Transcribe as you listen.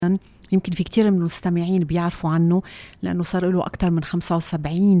يمكن في كتير من المستمعين بيعرفوا عنه لأنه صار له أكثر من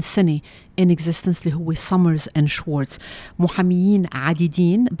 75 سنة in existence اللي هو سامرز أند شوارتز. محاميين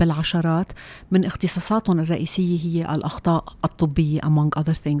عديدين بالعشرات من اختصاصاتهم الرئيسية هي الأخطاء الطبية among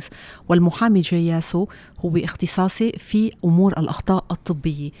other things. والمحامي جاي ياسو هو اختصاصي في أمور الأخطاء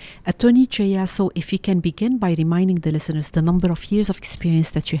الطبية. Attorney Jay Yasso, if you can begin by reminding the listeners the number of years of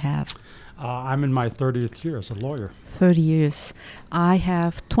experience that you have. I'm in my 30th year as a lawyer. 30 years. I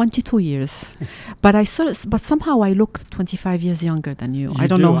have 22 years. But somehow I look 25 years younger than you. I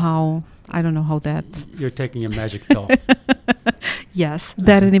don't know how that. You're taking a magic pill. Yes,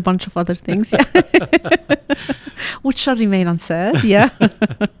 that and a bunch of other things. Which shall remain unsaid, yeah.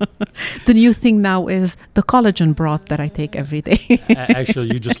 The new thing now is the collagen broth that I take every day. Actually,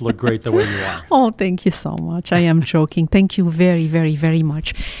 you just look great the way you are. Oh, thank you so much. I am joking. Thank you very, very, very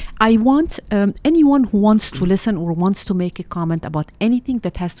much. I want anyone who wants to listen or wants to make a comment about anything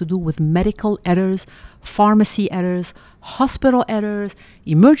that has to do with medical errors, pharmacy errors, hospital errors,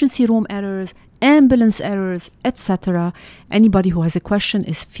 emergency room errors, ambulance errors, etc. Anybody who has a question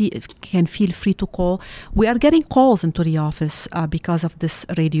can feel free to call. We are getting calls into the office because of this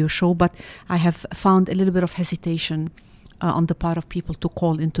radio show, but I have found a little bit of hesitation on the part of people to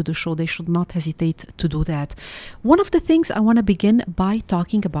call into the show. They should not hesitate to do that. One of the things I want to begin by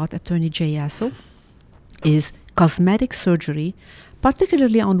talking about, Attorney Jay Yasso, is cosmetic surgery,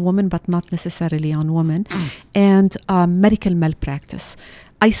 particularly on women, but not necessarily on women, and medical malpractice.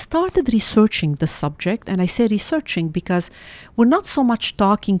 I started researching the subject, and I say researching because we're not so much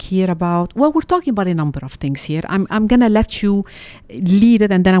talking here about, well, we're talking about a number of things here. I'm going to let you lead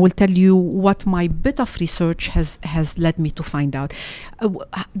it, and then I will tell you what my bit of research has led me to find out.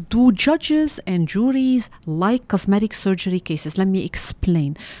 Do judges and juries like cosmetic surgery cases? Let me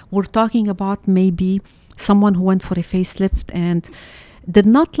explain. We're talking about maybe someone who went for a facelift and did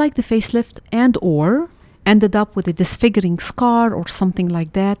not like the facelift and or ended up with a disfiguring scar or something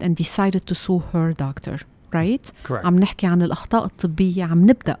like that and decided to sue her doctor, right? Correct. عم نحكي عن الأخطاء الطبية. عم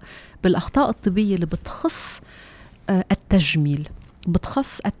نبدأ بالأخطاء الطبية اللي بتخص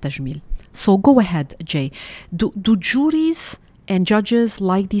التجميل. So go ahead, Jay. Do juries and judges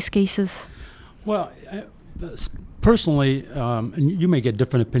like these cases? Well, personally, and you may get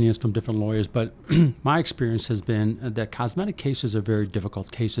different opinions from different lawyers, but my experience has been that cosmetic cases are very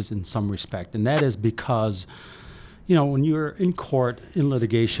difficult cases in some respect. And that is because, when you're in court, in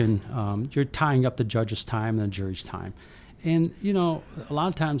litigation, you're tying up the judge's time and the jury's time. And, a lot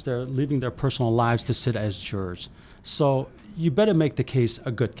of times they're leaving their personal lives to sit as jurors. So you better make the case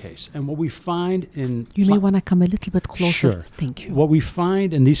a good case. And what we find in... You may want to come a little bit closer. Sure. Thank you. What we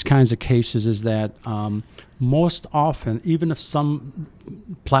find in these kinds of cases is that most often, even if some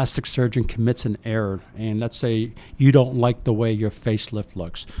plastic surgeon commits an error, and let's say you don't like the way your facelift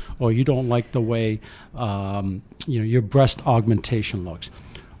looks, or you don't like the way your breast augmentation looks,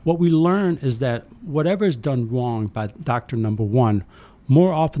 what we learn is that whatever is done wrong by doctor number one,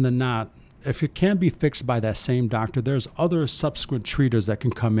 more often than not, if it can be fixed by that same doctor, there's other subsequent treaters that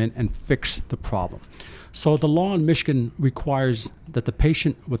can come in and fix the problem. So the law in Michigan requires that the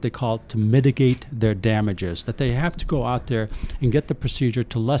patient, what they call to mitigate their damages, that they have to go out there and get the procedure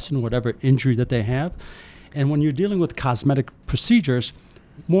to lessen whatever injury that they have. And when you're dealing with cosmetic procedures,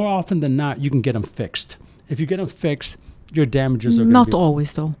 more often than not, you can get them fixed. If you get them fixed, your damages are not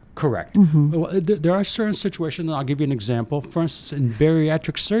always, though. Correct. Mm-hmm. Well, there are certain situations, and I'll give you an example. For instance, in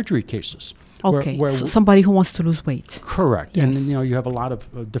bariatric surgery cases. Okay, so somebody who wants to lose weight. Correct. Yes. And, you have a lot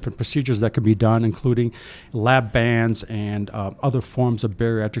of different procedures that can be done, including lab bands and other forms of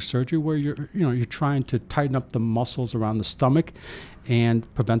bariatric surgery where you're trying to tighten up the muscles around the stomach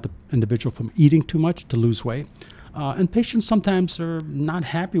and prevent the individual from eating too much to lose weight. And patients sometimes are not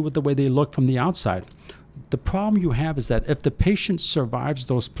happy with the way they look from the outside. The problem you have is that if the patient survives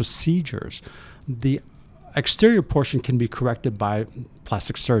those procedures, the exterior portion can be corrected by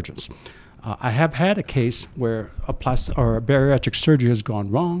plastic surgeons. I have had a case where a bariatric surgery has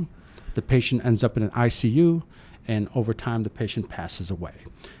gone wrong. The patient ends up in an ICU, and over time the patient passes away.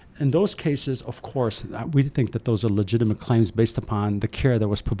 In those cases, of course, we think that those are legitimate claims based upon the care that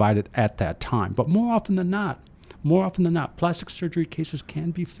was provided at that time. But more often than not, plastic surgery cases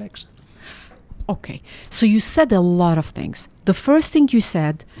can be fixed. Okay, so you said a lot of things. The first thing you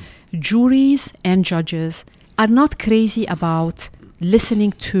said, juries and judges are not crazy about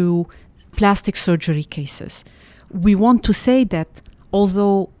listening to plastic surgery cases. We want to say that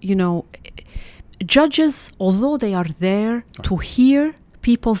although, judges, although they are there to hear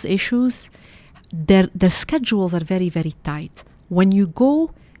people's issues, their schedules are very, very tight. When you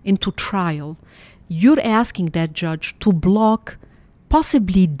go into trial, you're asking that judge to block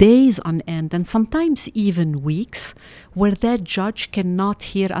possibly days on end, and sometimes even weeks, where that judge cannot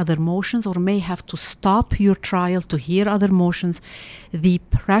hear other motions or may have to stop your trial to hear other motions. The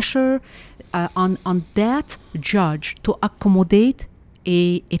pressure on that judge to accommodate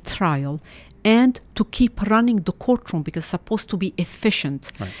a trial and to keep running the courtroom because it's supposed to be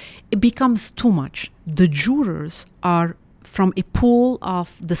efficient, Right. it becomes too much. The jurors are from a pool of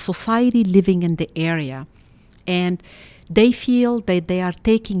the society living in the area, and they feel that they are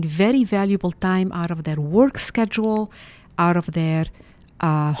taking very valuable time out of their work schedule, out of their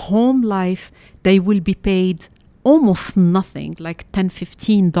home life. They will be paid almost nothing, like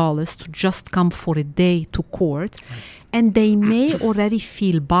 $10-15 to just come for a day to court. And they may already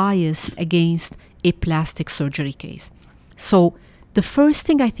feel biased against a plastic surgery case. So the first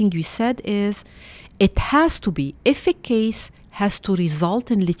thing I think you said is it has to be, if a case has to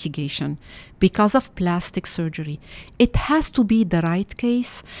result in litigation because of plastic surgery, it has to be the right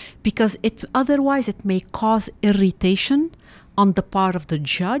case, because otherwise it may cause irritation on the part of the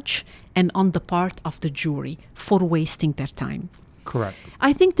judge and on the part of the jury for wasting their time. Correct.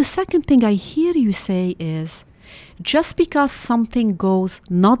 I think the second thing I hear you say is, just because something goes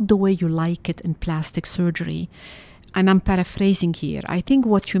not the way you like it in plastic surgery, and I'm paraphrasing here, I think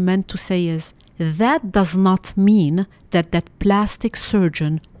what you meant to say is, that does not mean that that plastic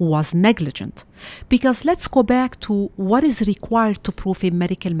surgeon was negligent. Because let's go back to what is required to prove a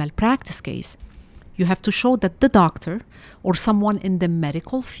medical malpractice case. You have to show that the doctor or someone in the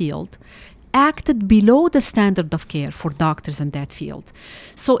medical field acted below the standard of care for doctors in that field.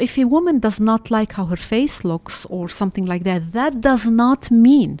 So if a woman does not like how her face looks or something like that, that does not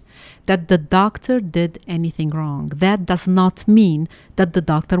mean that the doctor did anything wrong. That does not mean that the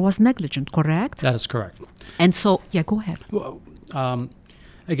doctor was negligent, correct? That is correct. And so, yeah, go ahead. Well,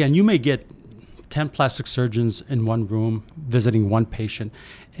 again, you may get 10 plastic surgeons in one room visiting one patient,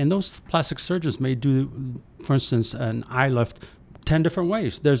 and those plastic surgeons may do, for instance, an eye lift 10 different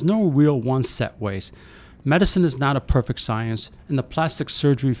ways. There's no real one set ways. Medicine is not a perfect science. In the plastic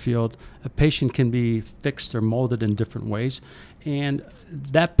surgery field, a patient can be fixed or molded in different ways, and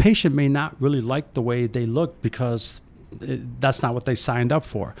that patient may not really like the way they look because that's not what they signed up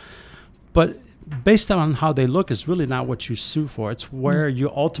for. But based on how they look is really not what you sue for. It's where you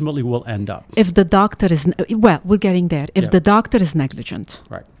ultimately will end up. If the doctor is, well, we're getting there. If the doctor is negligent.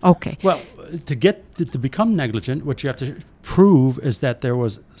 Right. Okay. Well, to become negligent, what you have to prove is that there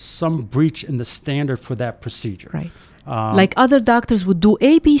was some breach in the standard for that procedure. Right. Like other doctors would do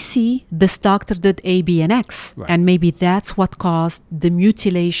ABC, this doctor did A, B, and X. Right. And maybe that's what caused the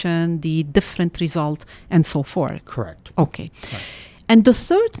mutilation, the different result, and so forth. Correct. Okay. Right. And the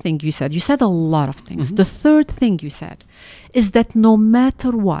third thing you said a lot of things. The third thing you said is that no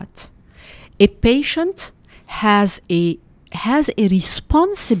matter what, a patient has a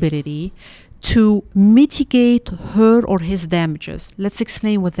responsibility to mitigate her or his damages. Let's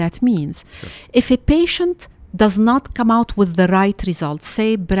explain what that means. Sure. If a patient does not come out with the right result,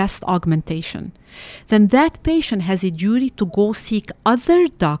 say breast augmentation, then that patient has a duty to go seek other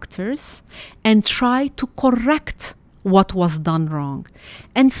doctors and try to correct what was done wrong.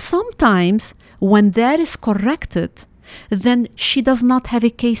 And sometimes when that is corrected, then she does not have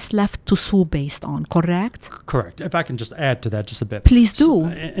a case left to sue based on, correct? Correct. If I can just add to that just a bit. Please do.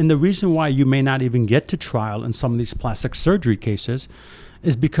 And the reason why you may not even get to trial in some of these plastic surgery cases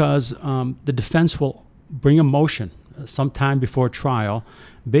is because the defense will bring a motion sometime before trial,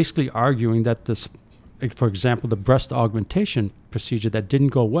 basically arguing that this, for example, the breast augmentation procedure that didn't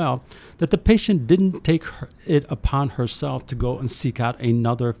go well, that the patient didn't take it upon herself to go and seek out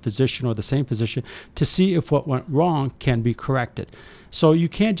another physician or the same physician to see if what went wrong can be corrected. So you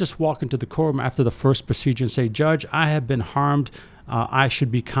can't just walk into the courtroom after the first procedure and say, Judge, I have been harmed, I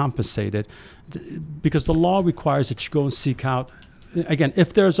should be compensated, because the law requires that you go and seek out. Again,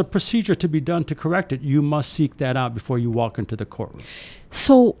 if there's a procedure to be done to correct it, you must seek that out before you walk into the courtroom.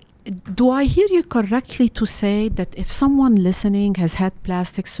 So do I hear you correctly to say that if someone listening has had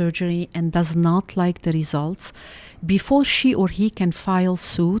plastic surgery and does not like the results, before she or he can file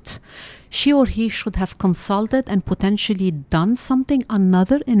suit, she or he should have consulted and potentially done something,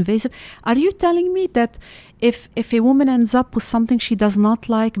 another invasive? Are you telling me that if a woman ends up with something she does not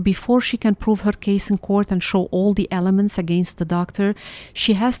like, before she can prove her case in court and show all the elements against the doctor,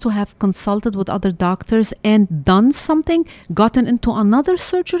 she has to have consulted with other doctors and done something, gotten into another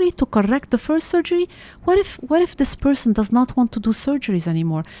surgery to correct the first surgery? What if this person does not want to do surgeries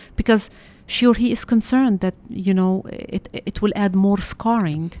anymore because she or he is concerned that, it will add more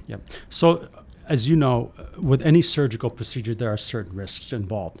scarring? Yeah. So as you know, with any surgical procedure, there are certain risks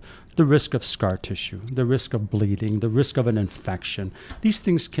involved. The risk of scar tissue, the risk of bleeding, the risk of an infection. These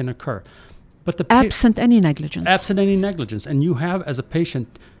things can occur. But absent any negligence. Absent any negligence. And you have, as a patient,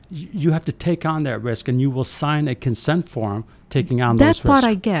 you have to take on that risk, and you will sign a consent form taking on those risks. That part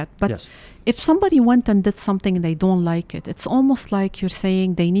I get. But yes. If somebody went and did something and they don't like it, it's almost like you're saying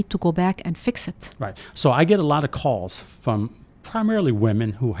they need to go back and fix it. Right. So I get a lot of calls from primarily women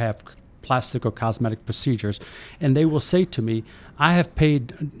who have plastic or cosmetic procedures, and they will say to me, I have paid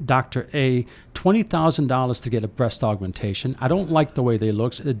Dr. A $20,000 to get a breast augmentation. I don't like the way they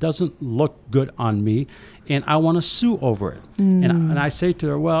look. It doesn't look good on me, and I want to sue over it. And I say to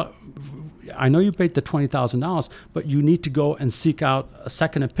her, well, I know you paid the $20,000, but you need to go and seek out a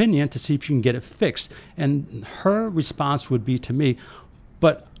second opinion to see if you can get it fixed. And her response would be to me,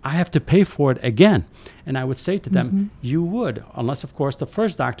 but I have to pay for it again. And I would say to them, you would, unless, of course, the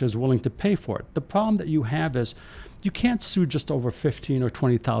first doctor is willing to pay for it. The problem that you have is you can't sue just over $15,000 or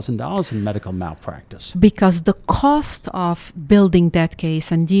 $20,000 in medical malpractice. Because the cost of building that case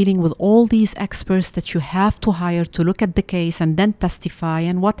and dealing with all these experts that you have to hire to look at the case and then testify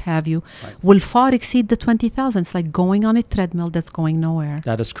and what have you, will far exceed the $20,000. It's like going on a treadmill that's going nowhere.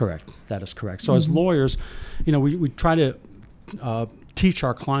 That is correct. That is correct. So as lawyers, we try to teach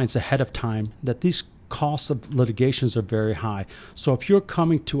our clients ahead of time that these costs of litigations are very high. So if you're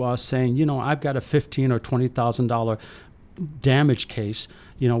coming to us saying, I've got a $15,000 or $20,000 damage case,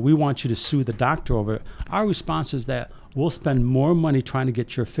 we want you to sue the doctor over it. Our response is that we'll spend more money trying to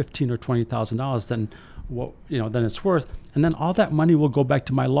get your $15,000 or $20,000 than than it's worth, and then all that money will go back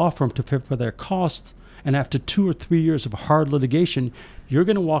to my law firm to pay for their costs. And after 2 or 3 years of hard litigation, you're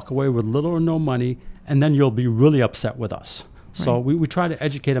going to walk away with little or no money, and then you'll be really upset with us. So we try to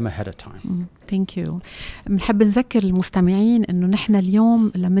educate them ahead of time. Thank you. بنحب نذكر المستمعين انه نحن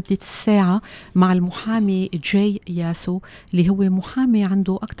اليوم لمدة الساعة مع المحامي جاي ياسو اللي هو محامي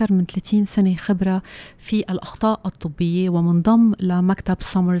عنده أكثر من 30 سنة خبرة في الأخطاء الطبية ومنضم لمكتب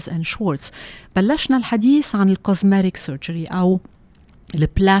سامرز اند شورتز. بلشنا الحديث عن الكوزماتيك سيرجري أو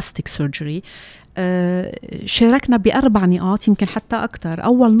البلاستيك سيرجري. شاركنا ب4 نقاط يمكن حتى أكتر.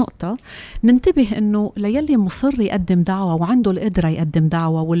 أول نقطة ننتبه أنه ليلي مصر يقدم دعوة وعنده القدرة يقدم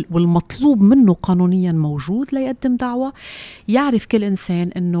دعوة والمطلوب منه قانونيا موجود ليقدم دعوة، يعرف كل إنسان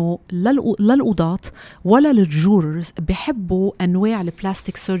أنه لا القضاة ولا الجوررز بيحبوا أنواع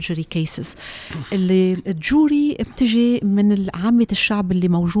البلاستيك سيرجري كيسز. اللي الجوري بتجي من عامة الشعب اللي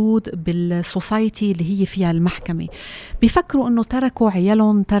موجود بالسوسايتي اللي هي فيها المحكمة، بيفكروا أنه تركوا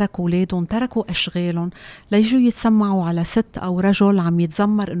عيالهم، تركوا أولادهم، تركوا أشغالهم ليجوا يتسمعوا على ست أو رجل عم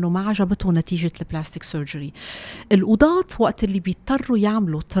يتذمر إنه ما عجبته نتيجة البلاستيك سيرجري. القضاة وقت اللي بيضطروا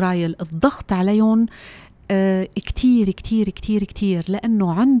يعملوا ترايل الضغط عليهم كتير كتير كتير كتير،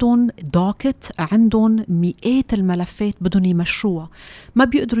 لأنه عندهم دوكت، عندهم مئات الملفات بدهم يمشوها، ما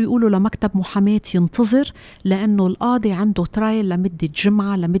بيقدروا يقولوا لمكتب محاماة ينتظر لأنه القاضي عنده ترايل لمدة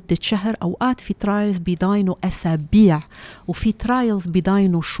جمعة، لمدة شهر، أوقات في ترايلز بيضاينوا أسابيع وفي ترايلز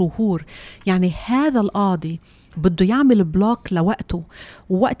بيضاينوا شهور. يعني هذا القاضي بده يعمل بلوك لوقته،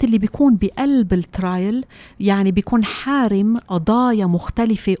 ووقت اللي بيكون بقلب الترايل يعني بيكون حارم قضايا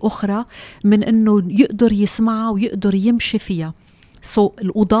مختلفة أخرى من أنه يقدر يسمعها ويقدر يمشي فيها.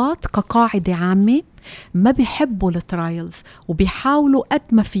 القضاة كقاعدة عامة ما بيحبوا الترايلز وبيحاولوا قد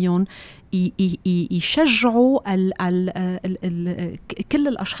ما فيهم يشجعوا كل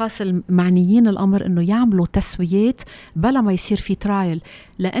الأشخاص المعنيين الأمر أنه يعملوا تسويات بلا ما يصير في ترايل،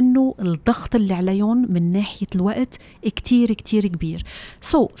 لأنه الضغط اللي عليهم من ناحية الوقت كتير كتير كبير.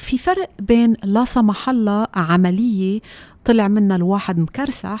 في فرق بين لا سمح الله عملية طلع منها الواحد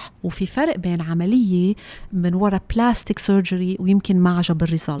مكرسح، وفي فرق بين عملية من وراء بلاستيك سيرجري ويمكن ما عجب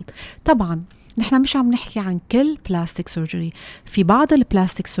الريزلت. طبعا نحن مش عم نحكي عن كل بلاستيك سيرجري، في بعض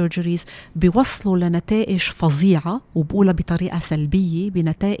البلاستيك سيرجريز بيوصلوا لنتائج فظيعة وبقولها بطريقة سلبية،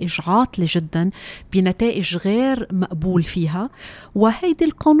 بنتائج عاطلة جدا، بنتائج غير مقبول فيها، وهيدي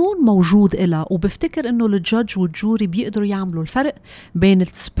القانون موجود إلها. وبفتكر إنه الجادج والجوري بيقدروا يعملوا الفرق بين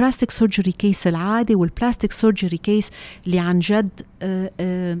البلاستيك سيرجري كيس العادي والبلاستيك سيرجري كيس اللي عن جد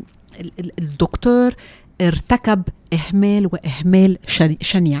الدكتور ارتكب إهمال وإهمال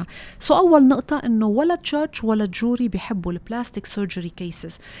شنيع. أول نقطة إنه ولا الجادج ولا الجوري بيحبوا البلاستيك سيرجري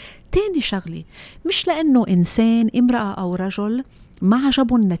كيسز. تاني شغلة، مش لأنه إنسان امرأة أو رجل ما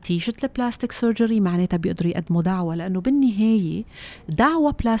عجبهم نتيجة البلاستيك سيرجري معناتها بيقدروا يقدموا دعوة، لأنه بالنهاية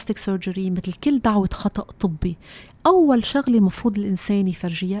دعوة بلاستيك سيرجري مثل كل دعوة خطأ طبي، أول شغلة مفروض الإنسان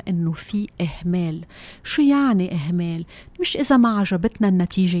يفرجيها إنه في إهمال. شو يعني إهمال؟ مش إذا ما عجبتنا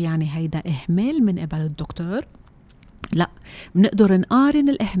النتيجة يعني هيدا إهمال من قبل الدكتور لا، بنقدر نقارن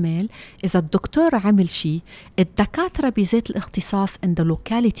الإهمال. إذا الدكتور عمل شيء الدكاترة بذات الاختصاص in the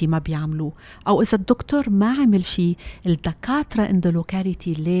locality ما بيعملوه، أو إذا الدكتور ما عمل شيء الدكاترة in the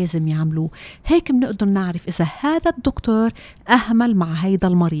locality لازم يعملوه. هيك بنقدر نعرف إذا هذا الدكتور أهمل مع هيدا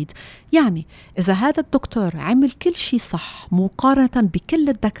المريض. يعني إذا هذا الدكتور عمل كل شيء صح مقارنة بكل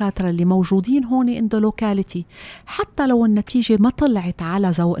الدكاترة اللي موجودين هون in the locality، حتى لو النتيجة ما طلعت على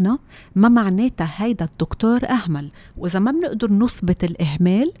ذوقنا ما معناتها هيدا الدكتور أهمل. وإذا ما بنقدر نثبت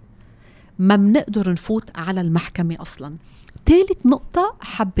الإهمال ما بنقدر نفوت على المحكمة أصلاً. ثالث نقطة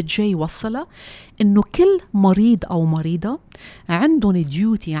حبت جاي وصلها، إنه كل مريض أو مريضة عندهم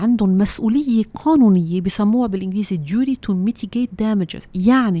ديوتي، عندهم مسؤولية قانونية بسموها بالإنجليزي duty to mitigate damages.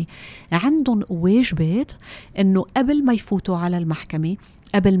 يعني عندهم واجبات إنه قبل ما يفوتوا على المحكمة،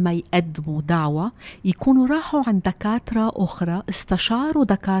 قبل ما يقدموا دعوة، يكونوا راحوا عند دكاترة أخرى، استشاروا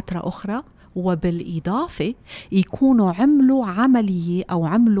دكاترة أخرى، وبالإضافة يكونوا عملوا عملية أو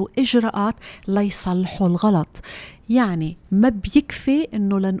عملوا إجراءات ليصلحوا الغلط. يعني ما بيكفي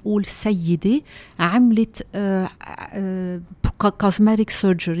إنه لنقول سيدة عملت cosmetic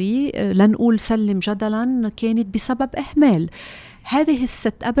surgery، لنقول سلم جدلا كانت بسبب إهمال. هذه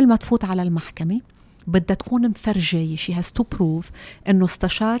الست قبل ما تفوت على المحكمة بدها تكون مفرجية، she has to prove إنه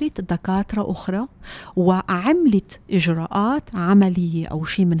استشارت دكاترة أخرى وعملت إجراءات عملية أو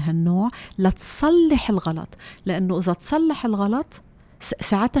شيء من هالنوع لتصلح الغلط. لأنه إذا تصلح الغلط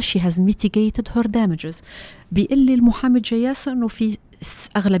ساعتها she has mitigated her damages. بيقول لي المحامي جياسة إنه في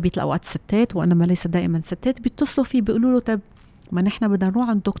أغلبية الأوقات ستات، وإنما ليس دائما ستات، بيتصلوا فيه بيقولوا له طب ما نحن بدنا نروح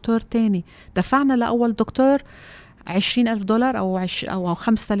عند دكتور تاني، دفعنا لأول دكتور $20,000 أو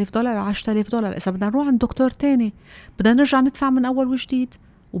 $5,000 أو $10,000، إذا بدنا نروح عند دكتور تاني بدنا نرجع ندفع من أول وجديد.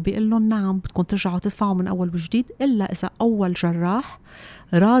 وبيقول لهم نعم بدكم ترجعوا تدفعوا من أول وجديد إلا إذا أول جراح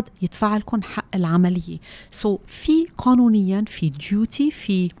راد يدفع لكم حق العملية. في قانونيا في duty،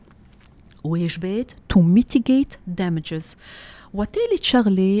 في واجبات to mitigate damages. وثالث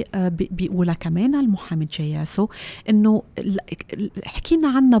شغلة بيقولها كمان المحامي جياسو، إنه حكينا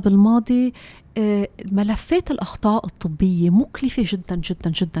عنها بالماضي، ملفات الأخطاء الطبية مكلفة جدا جدا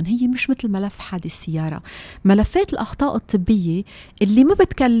جدا. هي مش مثل ملف حادث سيارة. ملفات الأخطاء الطبية اللي ما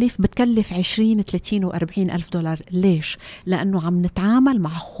بتكلف 20 30 و40 ألف دولار. ليش؟ لأنه عم نتعامل مع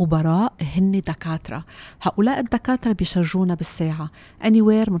خبراء هن دكاترة. هؤلاء الدكاترة بيشرجونا بالساعة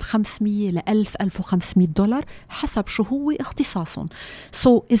anywhere من 500 ل 1000 1500 دولار حسب شو هو اختصاصهم.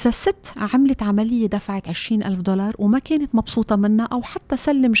 إذا ست عملت عملية دفعت 20 ألف دولار وما كانت مبسوطة منها، أو حتى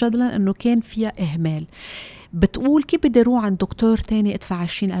سلم جدلا أنه كان فيها إهمال، بتقول كيف بدي أروح عند دكتور تاني أدفع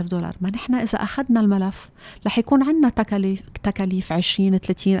 20,000 دولار؟ ما نحن إذا أخذنا الملف رح يكون عنا تكاليف 20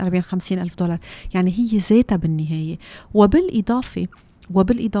 30 40 50 ألف دولار. يعني هي زيتها بالنهاية.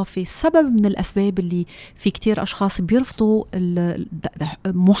 وبالإضافة سبب من الأسباب اللي في كتير أشخاص بيرفضوا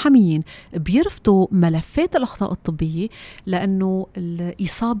محاميين بيرفضوا ملفات الأخطاء الطبية، لأنه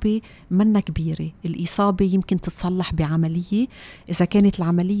الإصابة منا كبيرة. الإصابة يمكن تتصلح بعملية، إذا كانت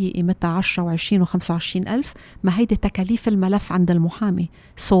العملية قيمتها 10 و20 و25 ألف، ما هيدي تكاليف الملف عند المحامي.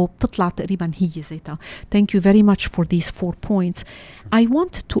 بتطلع تقريبا هي زيتها. Thank you very much for these 4 points. I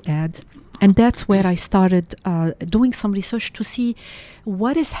want to add, and that's where I started doing some research to see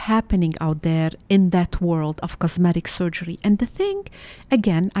what is happening out there in that world of cosmetic surgery. And the thing,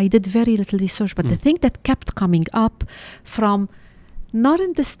 again, I did very little research, but the thing that kept coming up from, not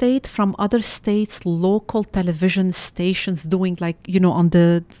in the state, from other states, local television stations doing like, on the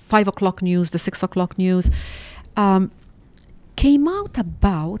 5 o'clock news, the 6 o'clock news, came out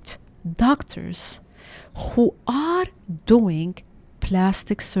about doctors who are doing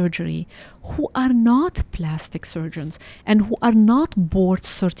plastic surgery, who are not plastic surgeons and who are not board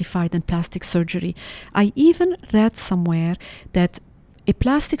certified in plastic surgery. I even read somewhere that a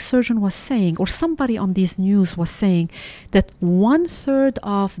plastic surgeon was saying, or somebody on these news was saying, that 1/3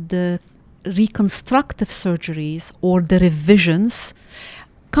 of the reconstructive surgeries or the revisions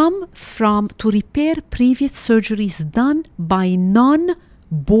come from to repair previous surgeries done by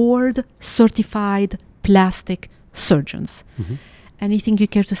non-board certified plastic surgeons. Mm-hmm. Anything you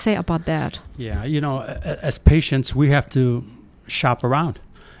care to say about that? Yeah, as patients, we have to shop around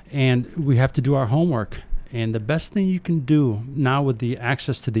and we have to do our homework. And the best thing you can do now with the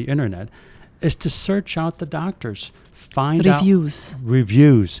access to the internet is to search out the doctors, find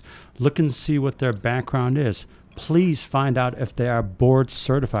reviews, look and see what their background is. Please find out if they are board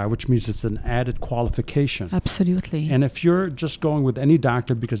certified, which means it's an added qualification. Absolutely. And if you're just going with any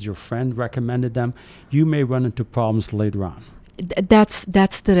doctor because your friend recommended them, you may run into problems later on.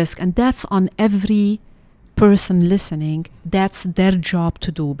 That's the risk, and that's on every person listening, that's their job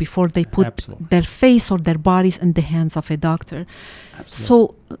to do before they put Absolutely. their face or their bodies in the hands of a doctor. Absolutely.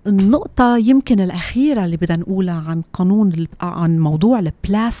 So النقطة يمكن الأخيرة اللي بدنا نقولها عن موضوع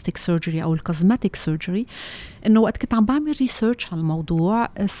البلاستيك سيرجري أو الكوزماتيك سيرجري، إنه وقت كنت عم بعمل ريسيرش على الموضوع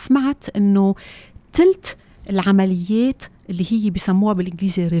سمعت إنه تلت العمليات اللي هي بيسموها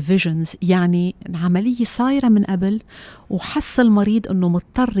بالإنجليزي ريفيجنز، يعني العملية صايرة من قبل وحس المريض إنه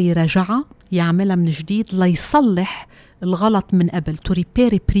مضطر يراجعها يعملها من جديد ليصلح الغلط من قبل to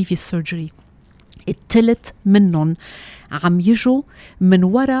repair a previous surgery. التلت منهم عم يجوا من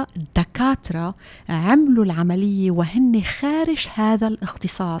وراء دكاترة عملوا العملية وهن خارج هذا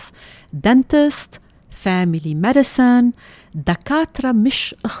الاختصاص، dentist, family medicine، دكاترة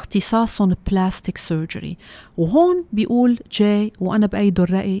مش اختصاصهم بلاستيك سيرجري. وهون بيقول جاي وأنا بأيد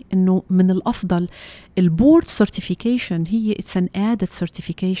الرأي إنه من الأفضل البورد سيرتيفيكيشن هي it's an added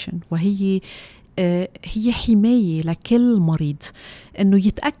certification، وهي هي حماية لكل مريض، إنه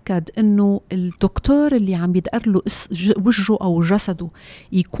يتأكد إنه الدكتور اللي عم يدقر له وجهه أو جسده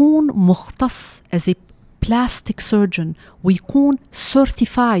يكون مختص as a plastic surgeon ويكون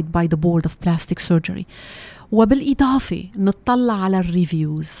certified by the board of plastic surgery. وبالإضافة نطلع على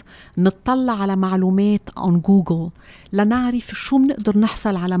الريفيوز، نطلع على معلومات on جوجل لنعرف شو بنقدر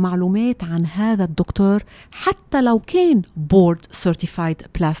نحصل على معلومات عن هذا الدكتور. حتى لو كان board certified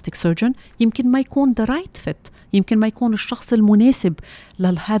plastic surgeon يمكن ما يكون the right fit، يمكن ما يكون الشخص المناسب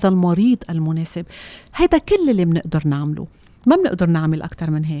لهذا المريض المناسب. هذا كل اللي بنقدر نعمله، ما بنقدر نعمل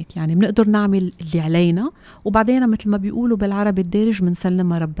أكتر من هيك. يعني بنقدر نعمل اللي علينا وبعدين مثل ما بيقولوا بالعربي الدارج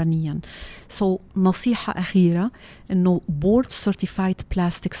بنسلمها ربانيا. نصيحة أخيرة إنه board certified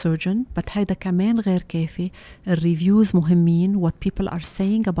plastic surgeon، but هيدا كمان غير كافي. الريفيوز مهمين. What people are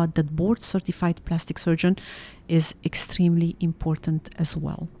saying about that board certified plastic surgeon is extremely important as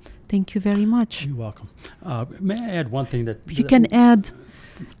well. Thank you very much. You're welcome. May I add one thing that you can add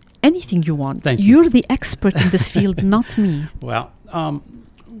anything you want. Thank you. You're the expert in this field, not me. Well,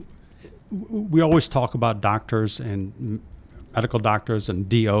 we always talk about doctors and medical doctors and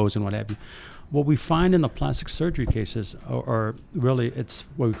DOs and what have you. What we find in the plastic surgery cases are really, it's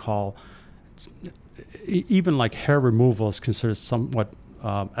what we call, even like hair removal is considered somewhat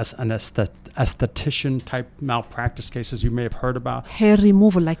as an esthetician type malpractice cases you may have heard about. Hair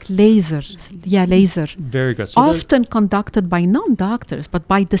removal, like laser. Yeah, laser. Very good. So often conducted by non-doctors, but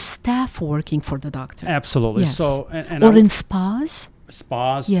by the staff working for the doctor. Absolutely. Yes. So, and or in spas.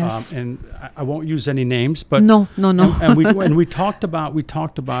 Spas. Yes. And I won't use any names, but no. And we talked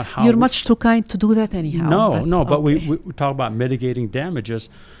about how you're much too kind to do that anyhow. But okay. we talk about mitigating damages.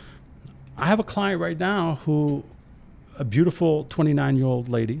 I have a client right now a beautiful 29-year-old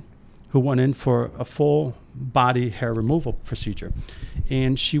lady who went in for a full body hair removal procedure.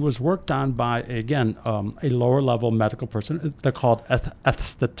 And she was worked on by, again, a lower level medical person. They're called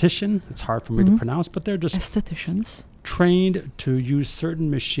esthetician. It's hard for me to pronounce, but they're just estheticians trained to use certain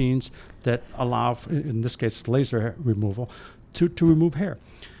machines that allow, in this case, laser hair removal, to remove hair.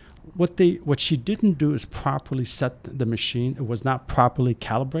 What she didn't do is properly set the machine. It was not properly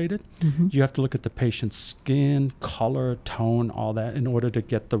calibrated. Mm-hmm. You have to look at the patient's skin, color, tone, all that in order to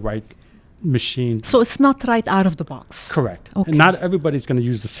get the right machine. So it's not right out of the box. Correct. Okay. And not everybody's going to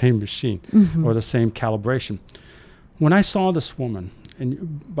use the same machine or the same calibration. When I saw this woman, and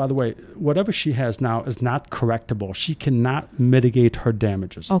by the way, whatever she has now is not correctable. She cannot mitigate her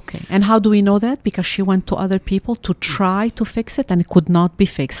damages. Okay. And how do we know that? Because she went to other people to try to fix it and it could not be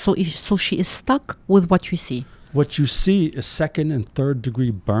fixed. So she is stuck with what you see. What you see is second and third degree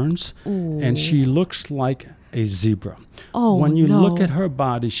burns. Ooh. And she looks like a zebra. Oh, when you no. look at her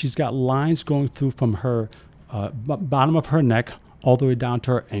body, she's got lines going through from her bottom of her neck all the way down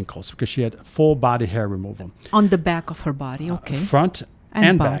to her ankles because she had full body hair removal. On the back of her body, okay. Front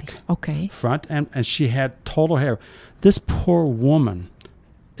and body. back. Okay. Front and she had total hair. This poor woman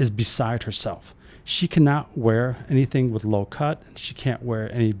is beside herself. She cannot wear anything with low cut. She can't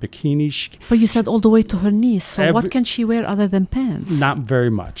wear any bikinis. But you said all the way to her knees. So what can she wear other than pants? Not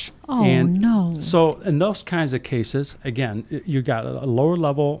very much. Oh, no. So in those kinds of cases, again, you got a lower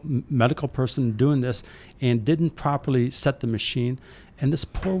level medical person doing this and didn't properly set the machine. And this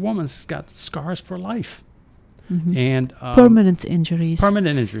poor woman's got scars for life. Mm-hmm. And permanent injuries.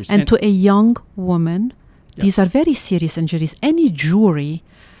 Permanent injuries. And to a young woman, yeah. These are very serious injuries. Any jury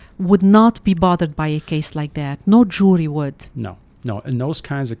would not be bothered by a case like that. No jury would. No. In those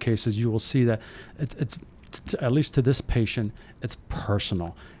kinds of cases, you will see that it's at least to this patient, it's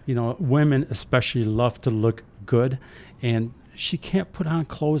personal. You know, women especially love to look good, and she can't put on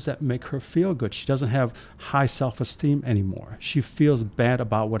clothes that make her feel good. She doesn't have high self-esteem anymore. She feels bad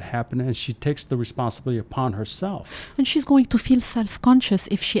about what happened, and she takes the responsibility upon herself. And she's going to feel self-conscious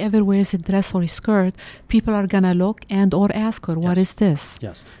if she ever wears a dress or a skirt. People are going to look and or ask her, what is this?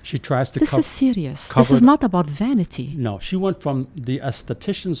 Yes. She tries to This is serious. This cover is the- not about vanity. No, she went from the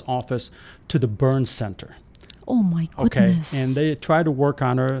esthetician's office to the burn center. Oh my Okay, goodness. and they try to work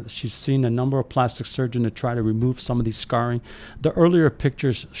on her. She's seen a number of plastic surgeons to try to remove some of these scarring. The earlier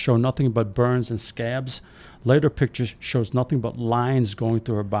pictures show nothing but burns and scabs. Later pictures shows nothing but lines going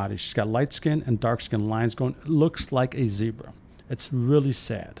through her body. She's got light skin and dark skin lines going. It looks like a zebra. It's really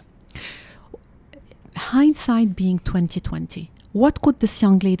sad. Hindsight being 2020, what could this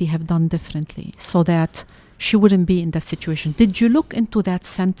young lady have done differently so that she wouldn't be in that situation? Did you look into that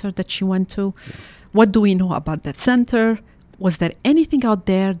center that she went to? Yeah. What do we know about that center? Was there anything out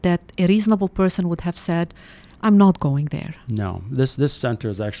there that a reasonable person would have said, I'm not going there? No, this center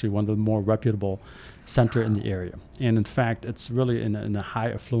is actually one of the more reputable center in the area. And in fact, it's really in a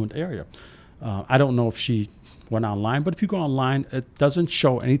high affluent area. I don't know if she went online, but if you go online, it doesn't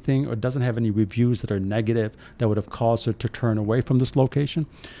show anything or doesn't have any reviews that are negative that would have caused her to turn away from this location.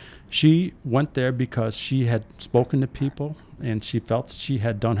 She went there because she had spoken to people and she felt she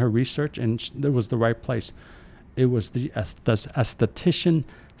had done her research and it was the right place. It was the esthetician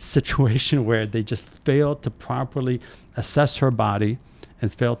situation where they just failed to properly assess her body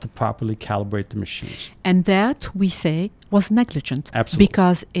and failed to properly calibrate the machines. And that, we say, was negligent. Absolutely.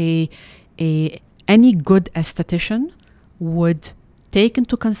 Because any good esthetician would take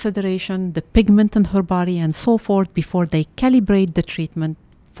into consideration the pigment in her body and so forth before they calibrate the treatment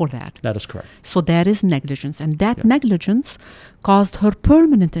for that. That is correct. So that is negligence. And that Yeah. negligence caused her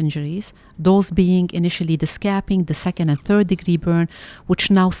permanent injuries, those being initially the scabbing, the second and third degree burn, which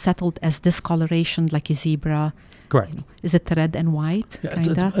now settled as discoloration like a zebra. Correct. You know, is it red and white? Yeah,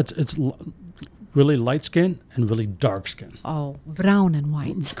 Kinda? it's really light skin and really dark skin. Oh, brown and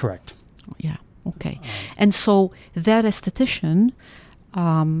white. Correct. Yeah. Okay. And so that esthetician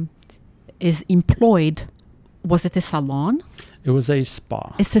is employed. Was it a salon? It was a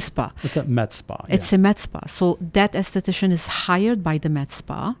spa. It's a spa. It's a med spa. It's a med spa. So that esthetician is hired by the med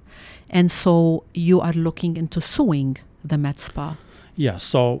spa. And so you are looking into suing the med spa. Yeah.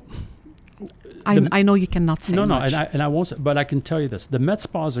 So I know you cannot say no, much. and I won't say, but I can tell you this: the med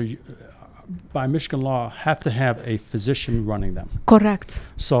spas are, by Michigan law, have to have a physician running them. Correct.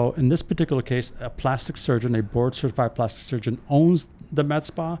 So in this particular case, a plastic surgeon, a board-certified plastic surgeon, owns the med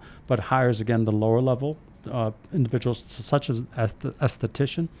spa, but hires again the lower level individuals such as the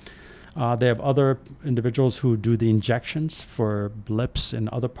esthetician. They have other individuals who do the injections for lips and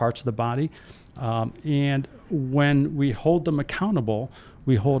other parts of the body. And when we hold them accountable,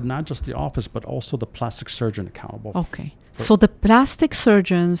 we hold not just the office, but also the plastic surgeon accountable. Okay. So the plastic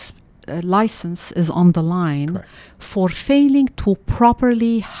surgeon's license is on the line. Correct. For failing to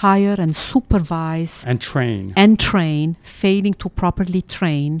properly hire and supervise And train. and train, failing to properly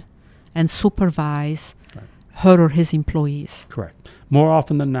train and supervise Right. her or his employees. Correct. More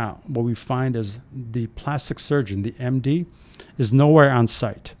often than not, what we find is the plastic surgeon, the MD, is nowhere on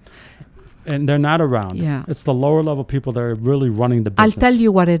site. And they're not around. Yeah. It's the lower level people that are really running the I'll business. tell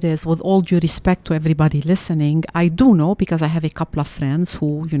you what it is, with all due respect to everybody listening. I do know because I have a couple of friends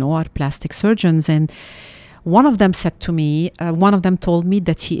who, are plastic surgeons. And one of them said to me, one of them told me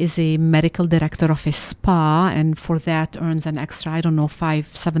that he is a medical director of a spa and for that earns an extra, I don't know,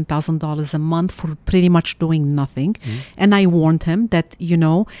 $5,000, $7,000 a month for pretty much doing nothing. Mm-hmm. And I warned him that,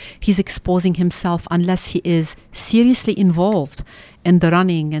 he's exposing himself unless he is seriously involved in the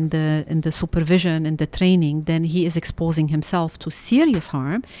running and the supervision and the training, then he is exposing himself to serious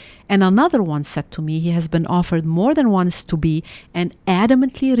harm. And another one said to me he has been offered more than once to be and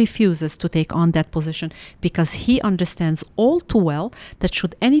adamantly refuses to take on that position because he understands all too well that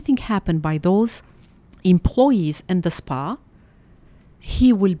should anything happen by those employees in the spa,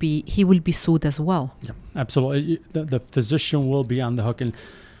 he will be sued as well. Yeah, absolutely. The physician will be on the hook. And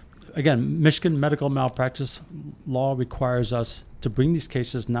again, Michigan medical malpractice law requires us to bring these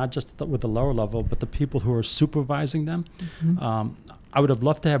cases not just with the lower level, but the people who are supervising them. Mm-hmm. I would have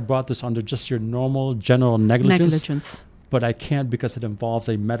loved to have brought this under just your normal general negligence. But I can't because it involves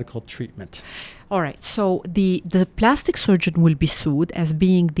a medical treatment. All right. So the plastic surgeon will be sued as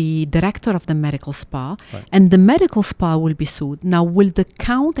being the director of the medical spa, Right. and the medical spa will be sued. Now, will the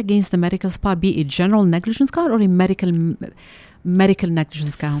count against the medical spa be a general negligence count or a medical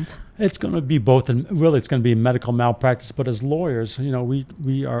negligence count? It's going to be both, and really it's going to be medical malpractice. But as lawyers,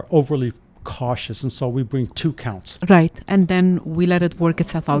 we are overly cautious, and so we bring 2 counts. Right, and then we let it work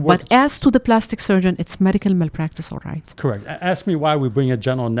itself out. But as to the plastic surgeon, it's medical malpractice, all right? Correct. Ask me why we bring a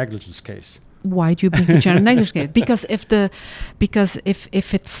general negligence case. Why do you bring a general negligence case? Because if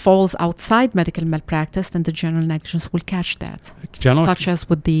it falls outside medical malpractice, then the general negligence will catch that. Such as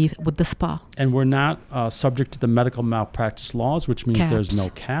with the spa. And we're not subject to the medical malpractice laws, which means there's no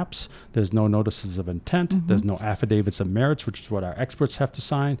caps, there's no notices of intent, there's no affidavits of merits, which is what our experts have to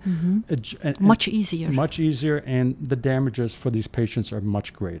sign. Much easier. Much easier, and the damages for these patients are much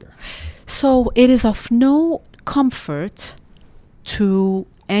greater. So it is of no comfort to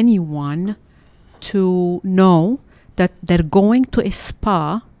anyone to know that they're going to a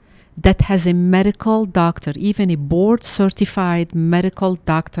spa that has a medical doctor, even a board-certified medical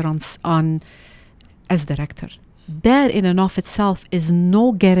doctor on as director. That in and of itself is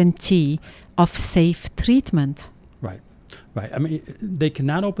no guarantee of safe treatment. Right. I mean, they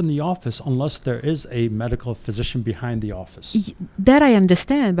cannot open the office unless there is a medical physician behind the office. That I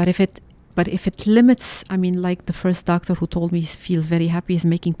understand, but if it limits, I mean, like the first doctor who told me he feels very happy is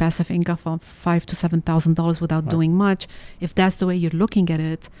making passive income of $5,000 to $7,000 without doing much. If that's the way you're looking at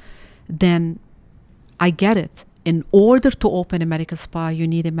it, then I get it. In order to open a medical spa, you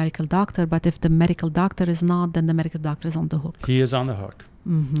need a medical doctor. But if the medical doctor is not, then the medical doctor is on the hook. He is on the hook.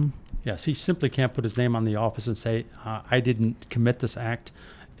 Yes, he simply can't put his name on the office and say, I didn't commit this act.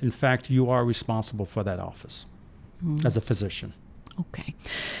 In fact, you are responsible for that office as a physician. Okay.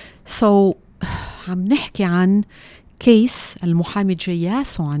 So عم نحكي عن كيس المحامي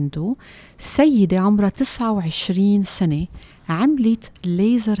جياسو عنده سيدة عمرها 29 سنة عملت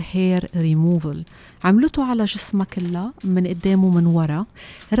ليزر هير ريموفل، عملته على جسمها كلها من قدام ومن ورا.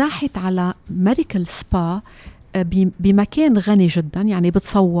 راحت على ميديكال سبا بمكان غني جدا، يعني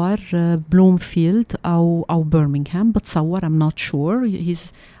بتصور بلومفيلد أو برمنغهام، بتصور I'm not sure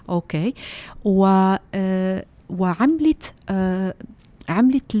he's okay. وعملت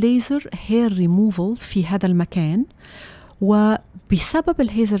عملت ليزر هير ريموفل في هذا المكان، وبسبب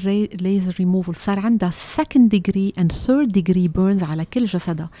الليزر ريموفل صار عندها second degree and third degree burns على كل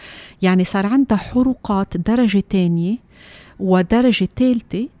جسدها. يعني صار عندها حروقات درجة تانية ودرجة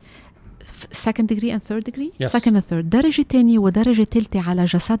ثالثة، second degree and third degree? Yes. second and third، درجة تانية ودرجة ثالثة على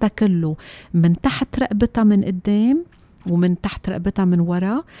جسدها كله، من تحت رقبتها من قدام ومن تحت رقبتها من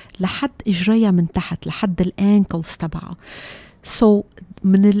ورا لحد إجريها من تحت لحد الانكلز تبعها. So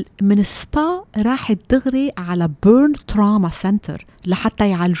من السبا راحت دغري على بيرن تراما سنتر لحتى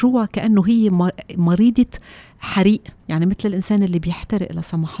يعالجوها كأنه هي مريضة حريق، يعني مثل الإنسان اللي بيحترق لا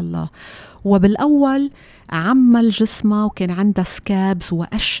سمح الله. وبالأول عمل جسمها وكان عندها سكابز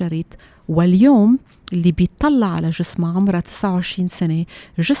وأشرت، واليوم اللي بيطلع على جسمها عمرها 29 سنة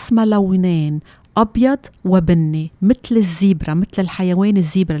جسمها لونين أبيض وبني مثل الزيبرا، مثل الحيوان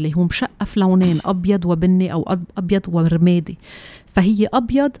الزيبرا اللي هو مشقف لونين أبيض وبني أو أبيض ورمادي، فهي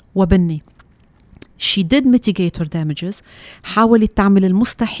أبيض وبني. She did mitigate her damages، حاولت تعمل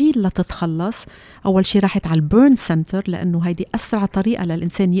المستحيل لتتخلص. أول شيء راحت على البيرن سنتر لأنه هيدي أسرع طريقة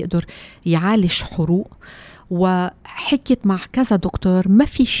للإنسان يقدر يعالج حروق، وحكيت مع كذا دكتور ما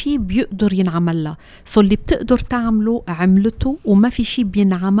في شيء بيقدر ينعمل لها. اللي بتقدر تعمله عملته، وما في شيء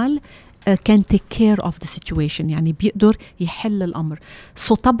بينعمل can take care of the situation، يعني بيقدر يحل الأمر.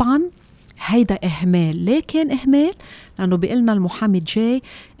 طبعا هيدا إهمال. ليه كان إهمال؟ لأنه بيقلنا المحامي جاي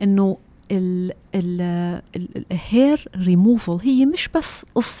إنه الهير ريموفل هي مش بس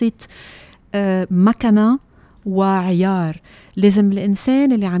قصة مكنة وعيار. لازم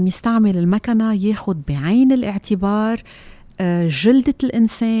الإنسان اللي عم يستعمل المكنة ياخد بعين الاعتبار جلدة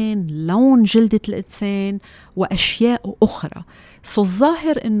الإنسان، لون جلدة الإنسان، وأشياء أخرى.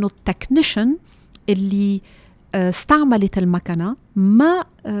 الظاهر إنه التكنيشن اللي استعملت المكنة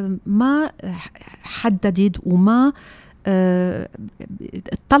ما حددت وما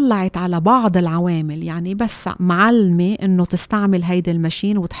اطلعت على بعض العوامل، يعني بس معلمة إنه تستعمل هيدا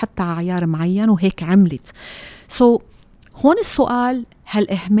الماشين وتحطها على عيار معين وهيك عملت. هون السؤال، هل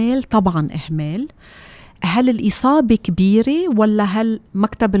إهمال؟ طبعا إهمال. هل الإصابة كبيرة، ولا هل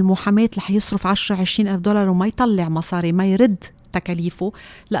مكتب المحاماة رح يصرف 10-20 ألف دولار وما يطلع مصاري، ما يرد تكاليفه؟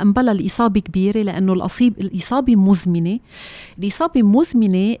 لا، بلا الإصابة كبيرة، لأنه الإصابة مزمنة. الإصابة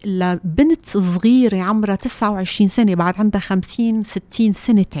مزمنة لبنت صغيرة عمرها 29 سنة بعد عندها 50-60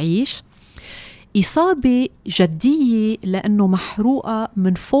 سنة تعيش. إصابة جدية لأنه محروقة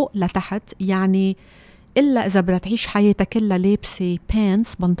من فوق لتحت، يعني إلا إذا بدها تعيش حياتها كلها لابسة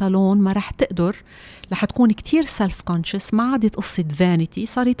بانس بنطلون ما رح تقدر، رح تكون كتير سيلف كونشس، ما عادت قصة فانيتي،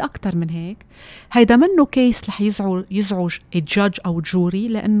 صارت أكتر من هيك. هيدا منه كيس رح يزعج الجادج أو الجوري،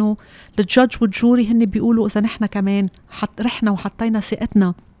 لأنه الجادج والجوري هن بيقولوا إذا نحن كمان رحنا وحطينا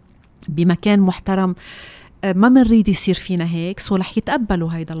ثقتنا بمكان محترم ما منريد يصير فينا هيك، سو رح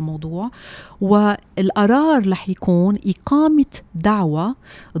يتقبلوا هيدا الموضوع. والقرار رح يكون إقامة دعوة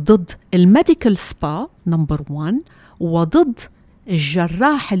ضد الميديكال سبا نمبر 1 وضد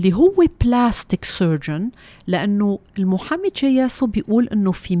الجراح اللي هو بلاستيك سيرجن، لأنه المحامي جياسو بيقول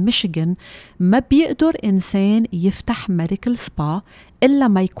أنه في ميشيغان ما بيقدر إنسان يفتح ميديكال سبا إلا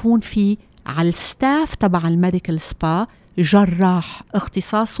ما يكون في على الستاف تبع الميديكال سبا جراح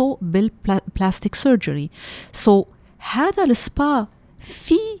اختصاصه بالبلاستيك سيرجري. سو هذا السبا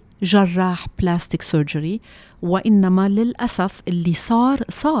في جراح بلاستيك سيرجري، وإنما للأسف اللي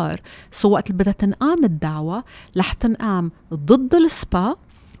صار وقت اللي بدها تنقام الدعوة رح تنقام ضد السبا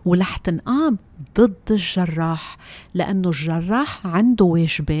ورح تنقام ضد الجراح، لأنه الجراح عنده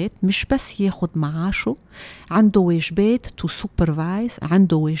واجبات، مش بس ياخد معاشه، عنده واجبات to supervise،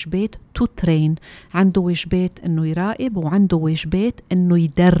 عنده واجبات to train، عنده واجبات انه يراقب، وعنده واجبات انه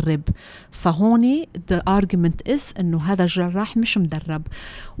يدرب. فهوني the argument is انه هذا الجراح مش مدرب.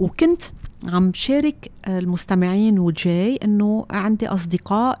 وكنت عم شارك المستمعين وجاي انه عندي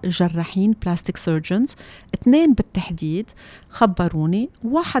اصدقاء جراحين بلاستيك سيرجنز 2 بالتحديد خبروني،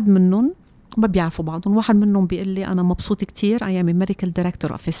 واحد منهم ما بيعرفوا بعضهم، واحد منهم بيقول لي أنا مبسوط كتير I am a medical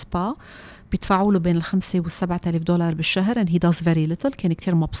director of a spa، بيدفعوا له بين $5,000 و$7,000 بالشهر and he does very little. كان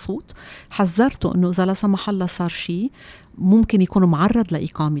كتير مبسوط. حذرته أنه إذا لا سمح الله صار شيء ممكن يكون معرض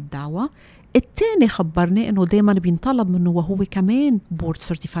لإقامة دعوة. التاني خبرني أنه دائما بينطلب منه، وهو كمان board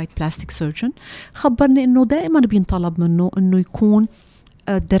certified plastic surgeon، خبرني أنه دائما بينطلب منه أنه يكون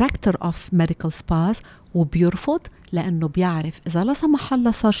director of medical spas، وبيرفض لأنه بيعرف إذا لا سمح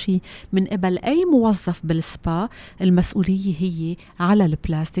الله صار شيء من قبل أي موظف بالسبا المسؤولية هي على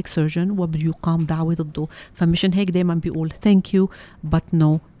البلاستيك سيرجن وبيقام دعوة ضده. فمشان هيك دايما بيقول thank you but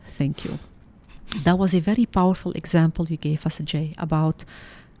no thank you. That was a very powerful example you gave us, Jay, about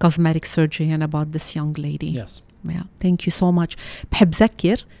cosmetic surgery and about this young lady. Yes. Yeah, thank you so much. بحب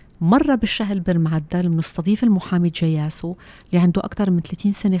ذكر مرة بالشهر بالمعدل بنستضيف المحامي جياسو اللي عنده أكثر من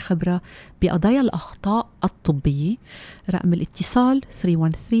 30 سنة خبرة بقضايا الأخطاء الطبية. رقم الاتصال 313-769-6666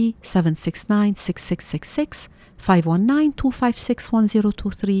 519-256-1023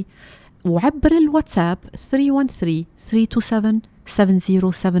 وعبر الواتساب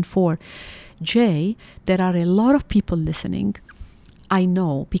 313-327-7074. Jay, there are a lot of people listening. I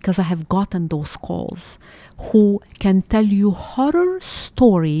know because I have gotten those calls who can tell you horror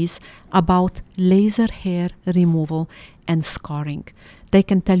stories about laser hair removal and scarring. They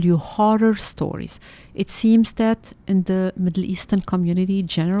can tell you horror stories. It seems that in the Middle Eastern community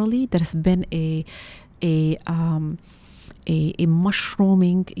generally there's been a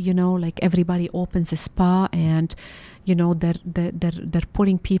mushrooming, you know, like everybody opens a spa and you know they're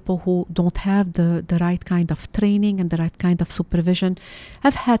putting people who don't have the right kind of training and the right kind of supervision.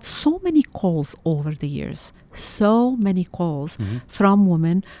 I've had so many calls over the years, so many calls from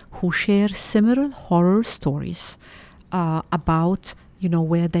women who share similar horror stories about, you know,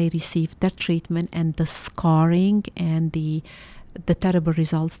 where they received their treatment and the scarring and the terrible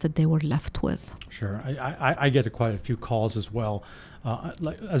results that they were left with. Sure. I get quite a few calls as well.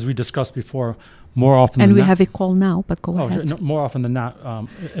 Like, as we discussed before, more often and than we not, have a call now, but go ahead. No, more often than not,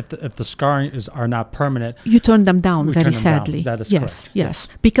 if the scarring are not permanent, you turn them down we very turn them sadly. down. That is yes, correct. yes.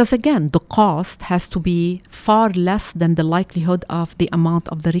 Because again, the cost has to be far less than the likelihood of the amount